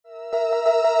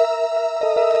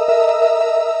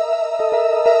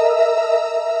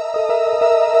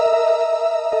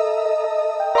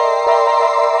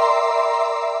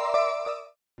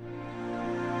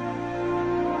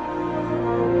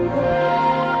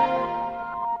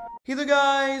Hey there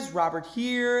guys, Robert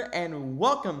here, and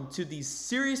welcome to the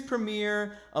series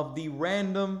premiere of the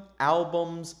Random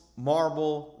Albums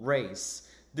Marble Race.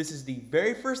 This is the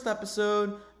very first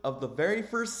episode of the very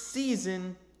first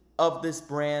season of this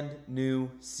brand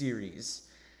new series.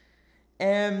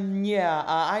 And yeah,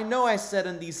 I know I said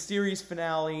in the series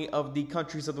finale of the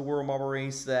Countries of the World Marble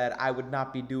Race that I would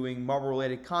not be doing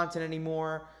marble-related content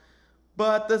anymore.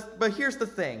 But here's the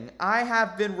thing, I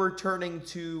have been returning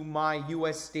to my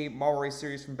US State Marble Race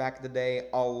series from back in the day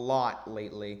a lot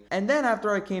lately. And then after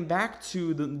I came back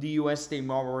to the US State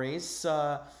Marble Race,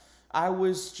 I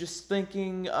was just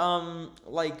thinking,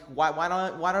 why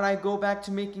don't I go back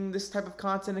to making this type of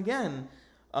content again?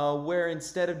 Where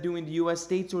instead of doing the US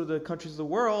States or the Countries of the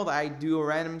World, I do a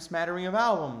random smattering of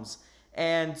albums.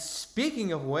 And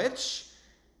speaking of which,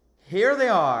 here they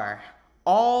are,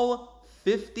 all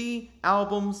 50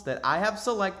 albums that I have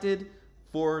selected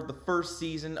for the first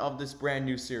season of this brand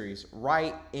new series,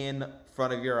 right in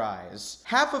front of your eyes.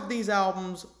 Half of these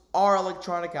albums are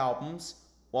electronic albums,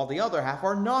 while the other half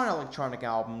are non-electronic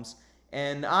albums,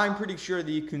 and I'm pretty sure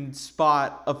that you can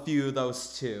spot a few of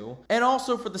those too. And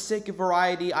also, for the sake of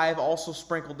variety, I have also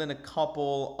sprinkled in a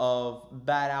couple of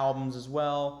bad albums as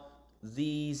well.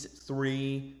 These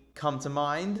three come to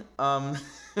mind.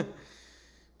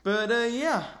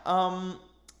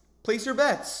 Place your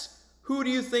bets. Who do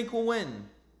you think will win?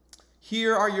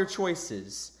 Here are your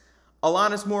choices.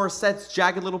 Alanis Morissette's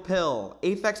Jagged Little Pill,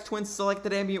 Aphex Twin's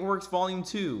Selected Ambient Works Volume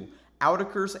 2,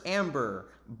 Outakers Amber,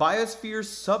 Biosphere's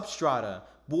Substrata,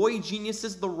 Boy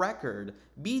Genius's The Record,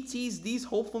 BT's These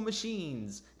Hopeful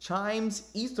Machines,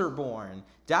 Chime's Etherborn,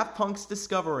 Daft Punk's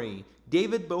Discovery,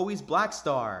 David Bowie's Black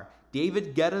Star,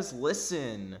 David Guetta's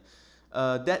Listen,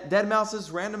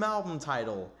 Deadmau5's Random Album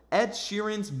Title, Ed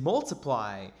Sheeran's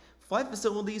Multiply, Flight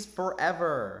Facilities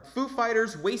Forever, Foo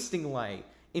Fighters' Wasting Light,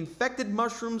 Infected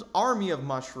Mushrooms' Army of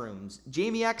Mushrooms,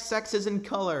 Jamie XX's In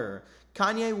Color,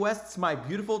 Kanye West's My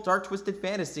Beautiful Dark Twisted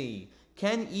Fantasy,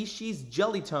 Ken Ishii's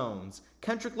Jelly Tones,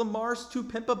 Kendrick Lamar's To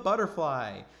Pimp a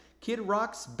Butterfly, Kid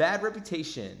Rock's Bad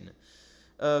Reputation,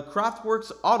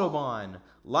 Kraftwerk's Autobahn,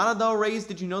 Lana Del Rey's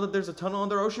Did You Know That There's a Tunnel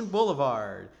Under Ocean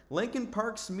Boulevard, Linkin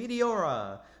Park's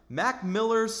Meteora, Mac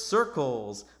Miller's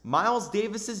Circles, Miles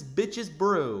Davis's Bitches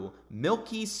Brew,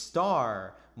 Milky's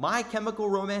Star, My Chemical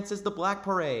Romance's The Black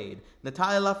Parade,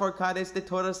 Natalia Lafourcade's De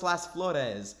Todas las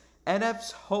Flores,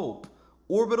 NF's Hope,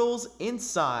 Orbital's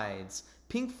Insides,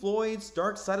 Pink Floyd's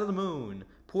Dark Side of the Moon,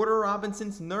 Porter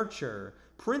Robinson's Nurture,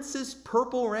 Prince's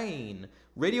Purple Rain,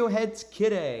 Radiohead's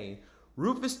Kid A,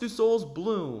 Rufus Du Sol's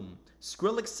Bloom,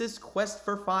 Skrillex's Quest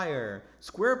for Fire,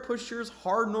 Square Pusher's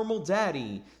Hard Normal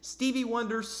Daddy, Stevie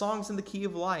Wonder's Songs in the Key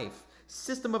of Life,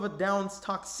 System of a Down's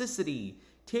Toxicity,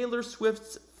 Taylor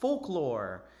Swift's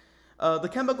Folklore, The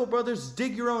Chemical Brothers'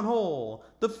 Dig Your Own Hole,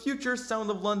 The Future Sound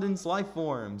of London's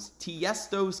Lifeforms,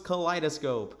 Tiesto's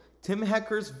Kaleidoscope, Tim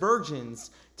Hecker's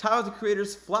Virgins, Tyler the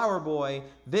Creator's Flower Boy,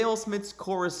 Vale Smith's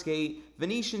Chorus Gate,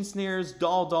 Venetian Snare's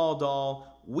Doll Doll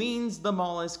Doll, Ween's The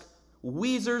Mollusk,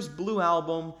 Weezer's Blue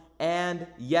Album, and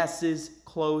Yes's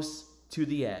Close to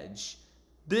the Edge.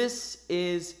 This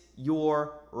is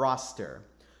your roster.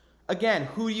 Again,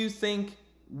 who do you think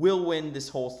will win this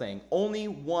whole thing? Only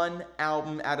one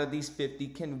album out of these 50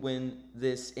 can win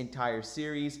this entire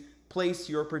series. Place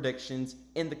your predictions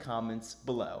in the comments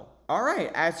below.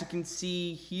 Alright, as you can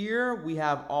see here, we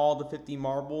have all the 50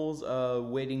 marbles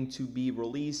waiting to be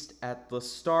released at the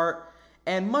start.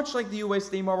 And much like the US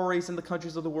State Marble Race and the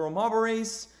Countries of the World Marble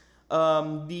Race,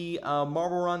 the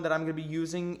marble run that I'm going to be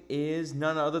using is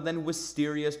none other than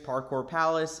Wisteria's Parkour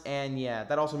Palace. And yeah,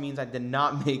 that also means I did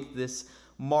not make this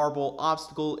marble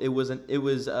obstacle. It was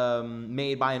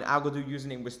made by an Algodoo user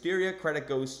named Wisteria. Credit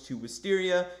goes to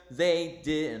Wisteria. They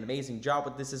did an amazing job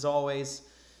with this as always.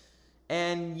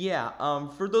 And yeah,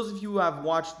 for those of you who have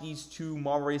watched these two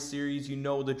marble race series, you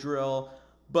know the drill.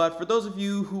 But for those of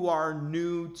you who are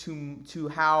new to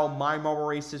how my marble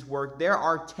races work, there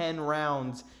are 10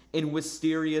 rounds in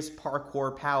Wisteria's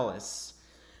Parkour Palace.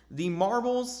 The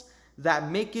marbles that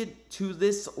make it to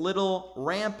this little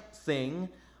ramp thing,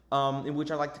 in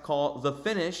which I like to call the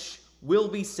finish, will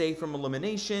be safe from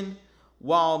elimination,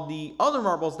 while the other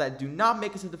marbles that do not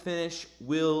make it to the finish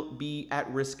will be at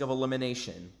risk of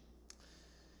elimination.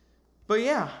 But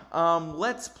yeah,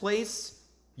 let's place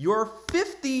your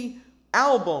 50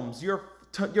 albums, your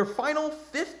final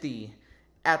 50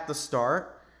 at the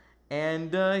start.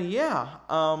 And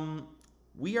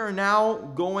we are now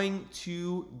going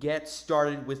to get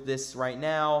started with this right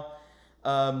now.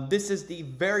 This is the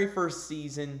very first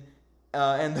season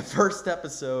and the first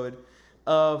episode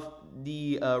of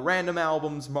the Random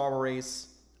Albums Marble Race.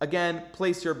 Again,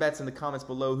 place your bets in the comments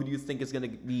below. Who do you think is going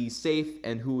to be safe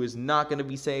and who is not going to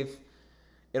be safe?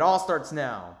 It all starts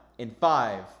now in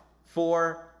 5,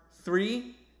 4,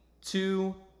 3,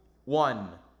 2, 1.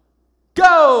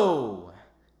 Go!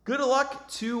 Good luck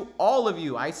to all of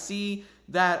you. I see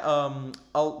that a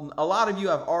lot of you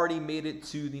have already made it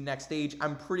to the next stage.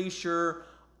 I'm pretty sure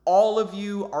all of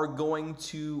you are going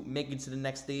to make it to the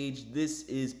next stage. This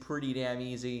is pretty damn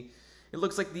easy. It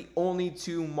looks like the only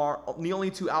two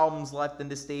albums left in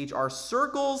this stage are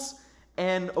Circles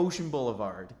and Ocean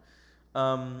Boulevard.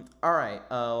 All right,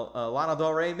 Lana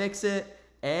Del Rey makes it,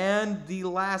 and the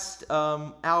last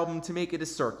album to make it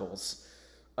is Circles.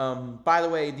 By the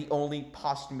way, the only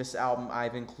posthumous album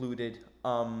I've included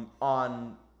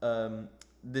on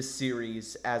this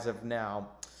series as of now,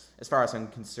 as far as I'm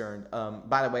concerned.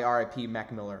 By the way, R.I.P.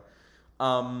 Mac Miller.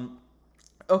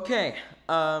 Okay,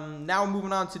 now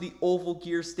moving on to the Oval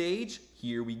Gear stage.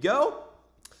 Here we go.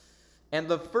 And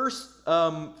the first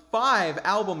 5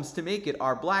 albums to make it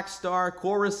are Black Star,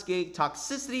 Chorus Gate,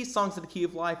 Toxicity, Songs of the Key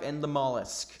of Life, and The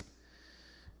Mollusk.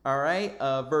 Alright,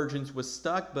 Virgins was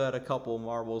stuck, but a couple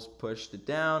marbles pushed it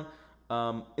down.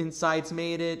 Insides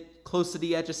made it. Close to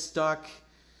the Edge is stuck.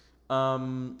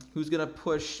 Who's gonna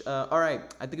push?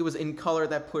 Alright, I think it was In Color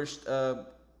that pushed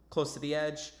Close to the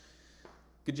Edge.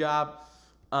 Good job.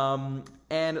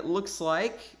 And it looks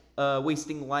like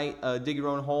Wasting Light, Dig Your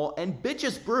Own Hole, and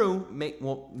Bitches Brew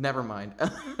well, never mind.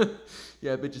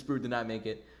 Yeah, Bitches Brew did not make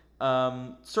it.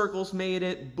 Circles made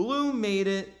it. Bloom made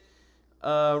it.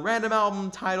 Random album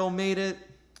title made it.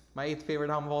 My 8th favorite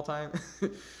album of all time.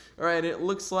 Alright, it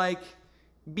looks like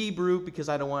Be Brew, because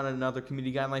I don't want another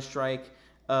community guideline strike.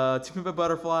 To Pimp a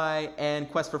Butterfly, and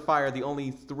Quest for Fire, the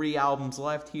only 3 albums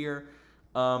left here.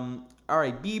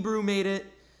 Alright, Be Brew made it.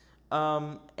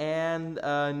 And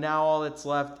now all that's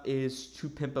left is To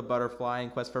Pimp a Butterfly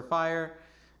and Quest for Fire.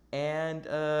 And,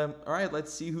 alright,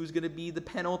 let's see who's going to be the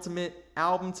penultimate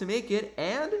album to make it.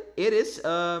 And it is,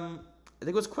 I think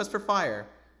it was Quest for Fire.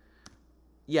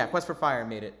 Yeah, Quest for Fire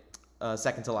made it,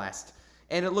 second to last.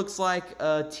 And it looks like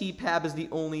T-Pab is the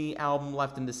only album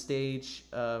left in the stage.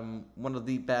 One of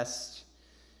the best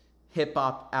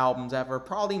hip-hop albums ever.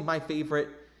 Probably my favorite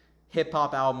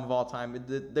hip-hop album of all time.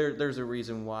 There's a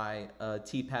reason why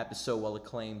T-Pap is so well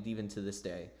acclaimed even to this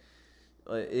day.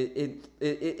 It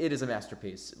is a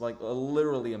masterpiece, like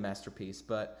literally a masterpiece.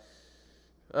 But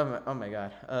oh my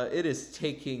god, it is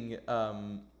taking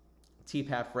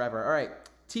T-Pap forever. All right,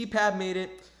 T-Pap made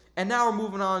it, and now we're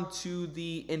moving on to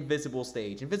the invisible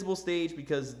stage. Invisible stage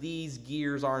because these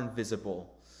gears are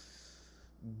invisible.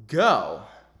 Go.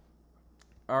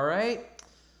 All right.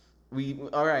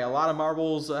 A lot of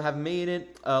marbles have made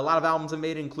it. A lot of albums have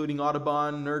made it, including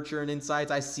Audubon, Nurture, and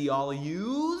Insights. I see all of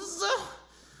yous.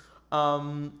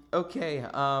 Okay.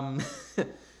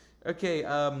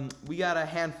 We got a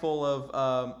handful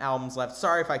of albums left.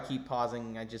 Sorry if I keep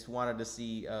pausing. I just wanted to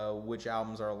see which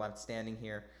albums are left standing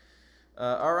here.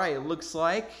 All right, it looks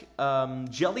like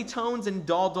Jelly Tones and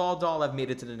Doll Doll Doll have made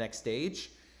it to the next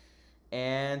stage.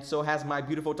 And so has My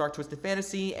Beautiful Dark Twisted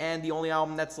Fantasy, and the only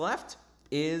album that's left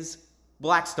is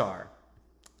Black Star.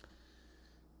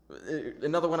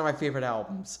 Another one of my favorite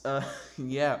albums.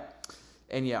 Yeah.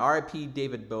 And yeah, R.I.P.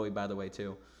 David Bowie, by the way,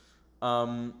 too.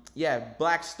 Yeah,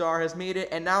 Black Star has made it.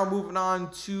 And now we're moving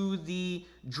on to the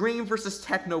Dream versus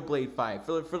Technoblade fight.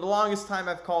 For the longest time,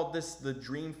 I've called this the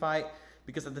Dream fight,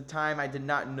 because at the time, I did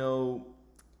not know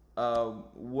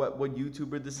what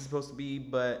YouTuber this is supposed to be,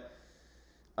 but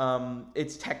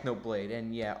it's Technoblade.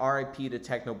 And yeah, R.I.P. to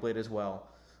Technoblade as well.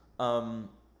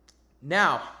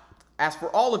 Now, as for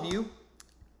all of you,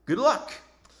 good luck.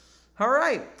 All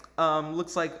right.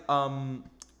 Looks like a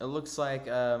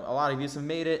lot of you have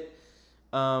made it.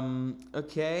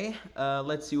 Okay.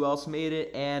 Let's see who else made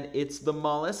it, and it's The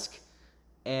Mollusk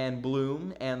and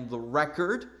Bloom and The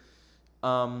Record.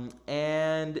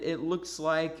 And it looks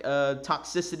like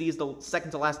Toxicity is the second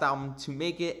to last album to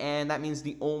make it, and that means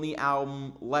the only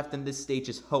album left in this stage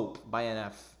is Hope by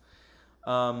NF.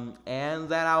 And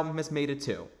that album has made it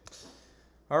too.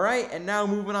 Alright, and now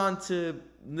moving on to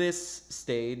this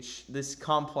stage, this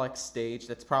complex stage.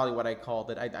 That's probably what I called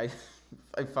it. I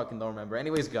fucking don't remember.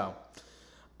 Anyways, go.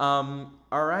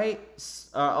 Alright,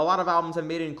 a lot of albums have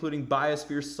made it, including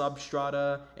Biosphere,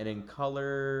 Substrata, and In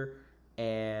Color,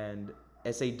 and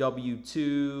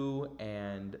SAW2,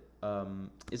 and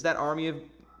is that Army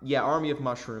of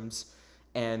Mushrooms,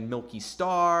 and Milky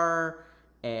Star,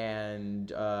 and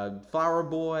Flower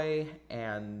Boy,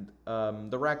 and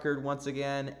The Record once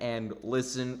again, and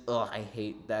Listen. Ugh, I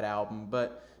hate that album,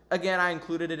 but again, I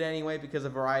included it anyway because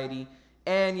of variety,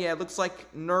 And yeah, it looks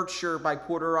like Nurture by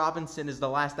Porter Robinson is the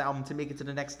last album to make it to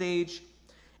the next stage.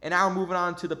 And now we're moving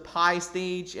on to the pie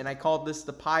stage, and I called this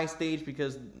the pie stage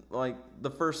because, like,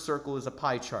 the first circle is a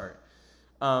pie chart.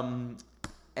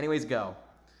 Anyways, go.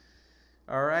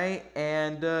 Alright,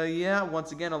 and yeah,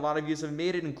 once again, a lot of you have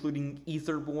made it, including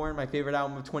Etherborn, my favorite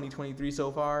album of 2023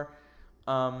 so far.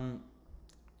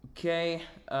 Okay,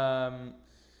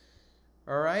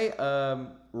 alright,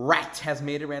 Rat has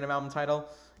made it, random album title.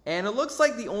 And it looks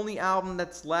like the only album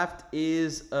that's left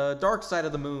is Dark Side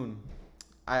of the Moon.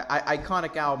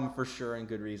 Iconic album for sure, and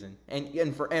good reason.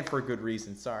 And for good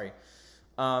reason, sorry.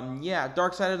 Yeah,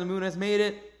 Dark Side of the Moon has made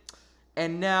it.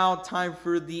 And now, time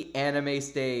for the anime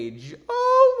stage.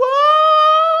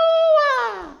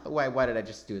 Oh, whoa! Why did I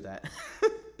just do that?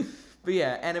 But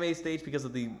yeah, anime stage because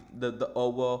of the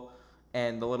owo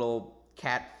and the little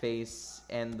cat face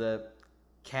and the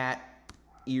cat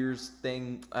ears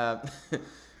thing. But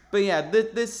yeah,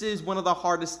 this is one of the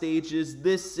hardest stages.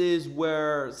 This is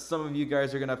where some of you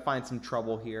guys are going to find some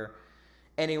trouble here.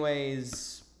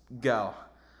 Anyways, go.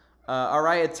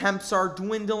 Alright, attempts are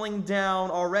dwindling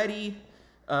down already.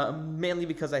 Mainly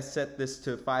because I set this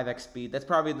to 5x speed. That's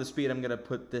probably the speed I'm going to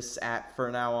put this at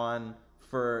for now on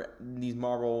for these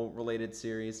Marvel-related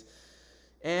series.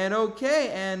 And okay,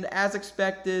 and as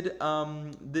expected,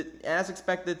 some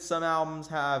albums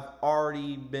have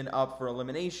already been up for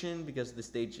elimination because the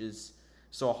stage is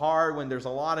so hard when there's a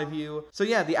lot of you. So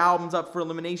yeah, the albums up for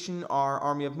elimination are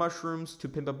Army of Mushrooms, To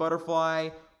Pimp a Butterfly,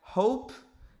 Hope,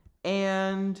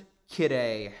 and Kid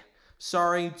A.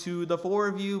 Sorry to the 4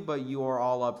 of you, but you are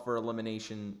all up for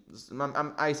elimination.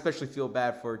 I especially feel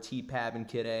bad for T-Pab and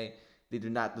Kid A. They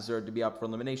do not deserve to be up for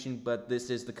elimination, but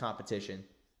this is the competition.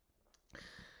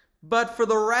 But for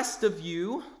the rest of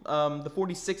you, the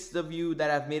 46 of you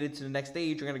that have made it to the next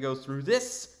stage, you're going to go through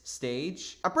this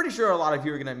stage. I'm pretty sure a lot of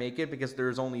you are going to make it because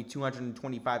there's only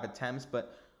 225 attempts,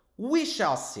 but we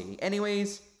shall see.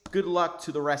 Anyways, good luck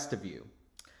to the rest of you.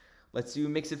 Let's do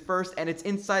Mix It first, and it's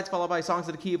Insights followed by Songs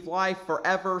of the Key of Life,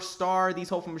 Forever, Star, These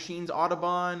Hopeful Machines,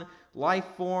 Audubon, Life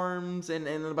Forms, and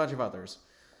a bunch of others.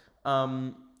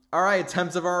 Alright,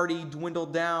 attempts have already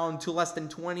dwindled down to less than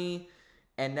 20.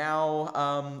 And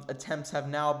now, attempts have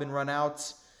now been run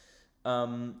out.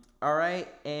 Alright,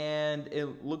 and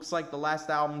it looks like the last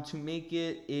album to make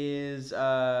it is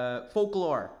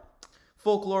Folklore.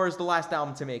 Folklore is the last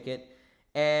album to make it.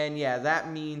 And yeah,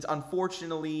 that means,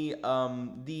 unfortunately,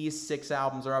 these 6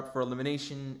 albums are up for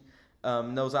elimination.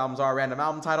 Those albums are random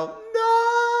album title.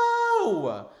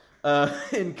 No!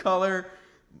 In color,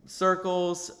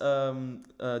 Circles,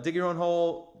 Dig Your Own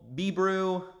Hole,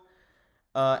 Be-Brew,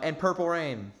 and Purple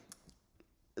Rain.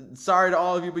 Sorry to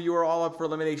all of you, but you are all up for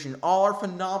elimination. All are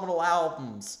phenomenal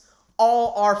albums.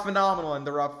 All are phenomenal, and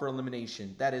they're up for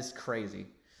elimination. That is crazy.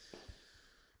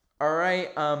 Alright,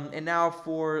 and now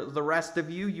for the rest of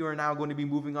you, you are now going to be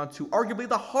moving on to arguably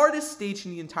the hardest stage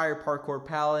in the entire Parkour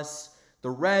Palace,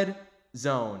 the Red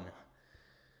Zone.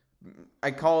 I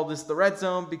call this the Red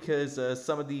Zone because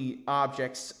some of the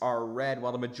objects are red,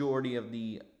 while the majority of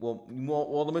the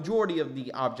the majority of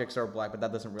the objects are black, but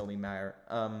that doesn't really matter.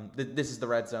 This is the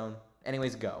Red Zone.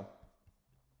 Anyways, go.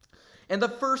 And the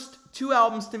first 2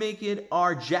 albums to make it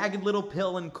are Jagged Little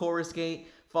Pill and Chorus Gate,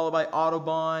 followed by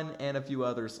Audubon and a few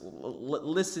others.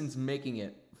 Listen's making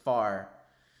it far.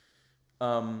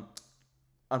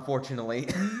 Unfortunately.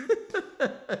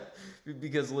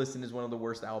 Because Listen is one of the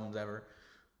worst albums ever.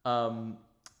 Oh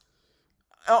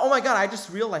my god, I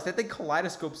just realized, I think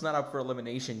Kaleidoscope's not up for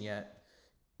elimination yet.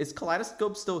 Is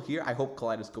Kaleidoscope still here? I hope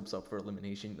Kaleidoscope's up for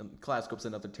elimination. Kaleidoscope's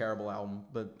another terrible album,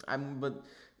 but I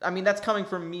mean, that's coming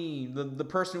from me, the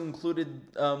person who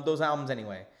included those albums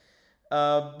anyway.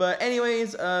 But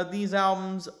anyways, these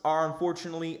albums are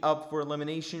unfortunately up for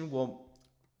elimination. Well,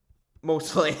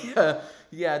 mostly.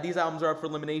 Yeah, these albums are up for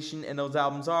elimination, and those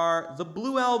albums are the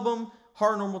Blue Album,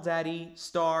 Heart Normal Daddy,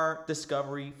 Star,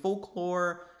 Discovery,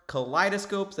 Folklore,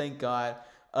 Kaleidoscope, thank God,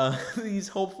 These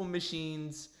Hopeful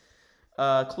Machines,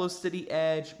 Close to the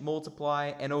Edge,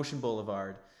 Multiply, and Ocean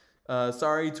Boulevard.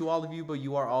 Sorry to all of you, but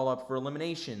you are all up for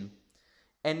elimination.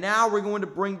 And now we're going to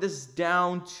bring this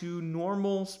down to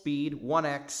normal speed,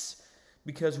 1x,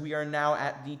 because we are now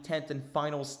at the 10th and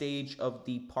final stage of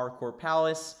the Parkour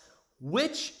Palace,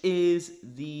 which is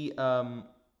the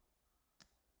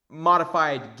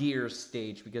modified gears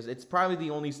stage, because it's probably the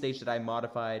only stage that I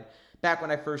modified. Back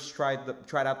when I first tried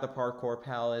out the Parkour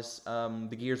Palace,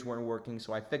 the gears weren't working,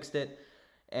 so I fixed it,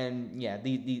 and yeah,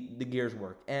 the gears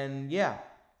work. And yeah.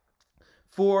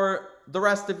 For the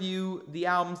rest of you, the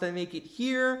albums that make it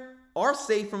here are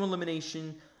safe from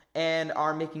elimination and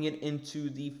are making it into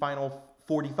the final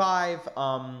 45,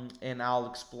 and I'll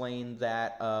explain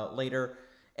that later.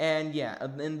 And yeah,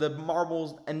 and the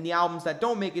marbles and the albums that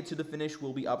don't make it to the finish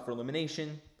will be up for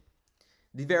elimination.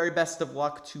 The very best of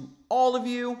luck to all of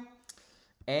you,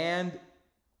 and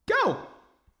go!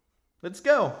 Let's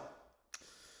go!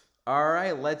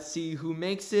 Alright, let's see who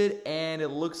makes it, and it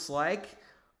looks like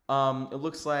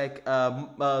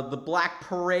the Black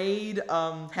Parade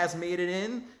has made it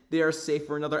in. They are safe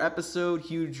for another episode.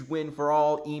 Huge win for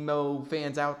all emo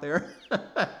fans out there.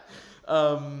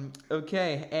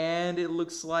 Okay, and it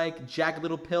looks like Jagged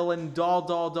Little Pill and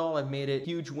Doll have made it.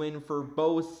 Huge win for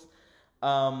both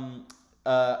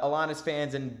Alanis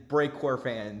fans and Breakcore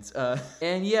fans.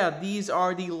 And yeah, these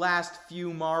are the last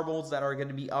few marbles that are going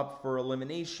to be up for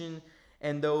elimination.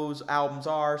 And those albums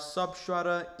are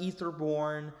Substrata,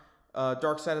 Etherborn,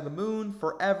 Dark Side of the Moon,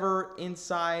 Forever,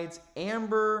 Insides,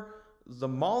 Amber, The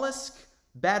Mollusk,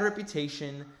 Bad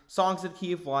Reputation, Songs of the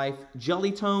Key of Life,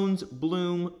 Jellytones,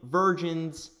 Bloom,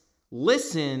 Virgins,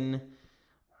 Listen,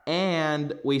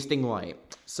 and Wasting Light.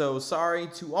 So sorry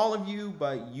to all of you,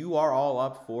 but you are all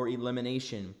up for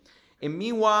elimination. And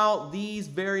meanwhile, these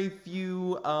very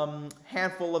few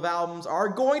handful of albums are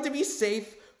going to be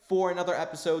safe for another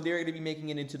episode. They're going to be making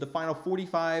it into the final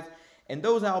 45. And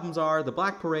those albums are The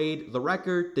Black Parade, The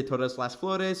Record, De Todas las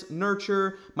Flores,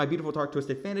 Nurture, My Beautiful Dark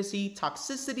Twisted Fantasy,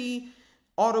 Toxicity,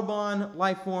 Autobahn,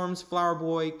 Lifeforms, Flower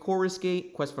Boy, Chorus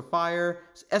Gate, Quest for Fire,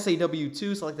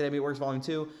 SAW2, Selected Ambient Works Volume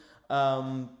 2,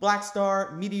 Black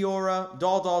Star, Meteora,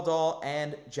 Doll,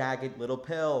 and Jagged Little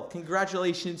Pill.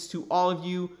 Congratulations to all of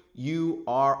you. You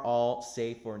are all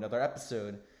safe for another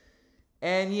episode.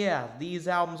 And yeah, these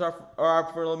albums are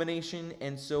up for elimination,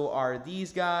 and so are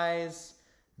these guys,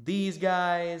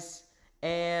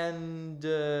 and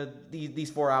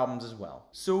these 4 albums as well.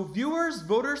 So viewers,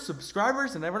 voters,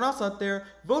 subscribers, and everyone else out there,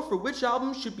 vote for which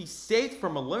album should be saved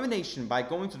from elimination by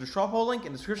going to the straw poll link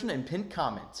in the description and pinned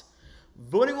comment.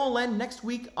 Voting will end next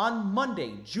week on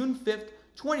Monday, June 5th,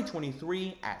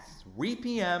 2023 at 3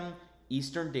 p.m.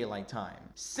 Eastern Daylight Time.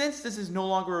 Since this is no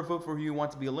longer a vote for who you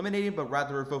want to be eliminated, but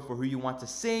rather a vote for who you want to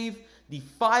save, the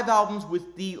 5 albums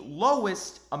with the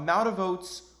lowest amount of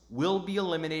votes will be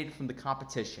eliminated from the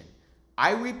competition.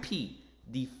 I repeat,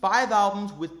 the 5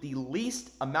 albums with the least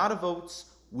amount of votes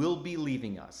will be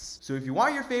leaving us. So if you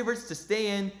want your favorites to stay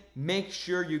in, make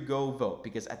sure you go vote,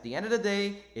 because at the end of the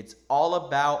day, it's all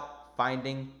about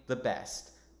finding the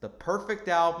best, the perfect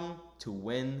album to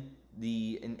win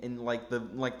the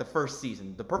first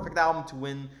season, the perfect album to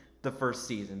win the first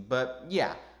season. But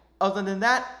yeah, other than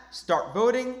that, start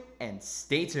voting and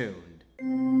stay tuned.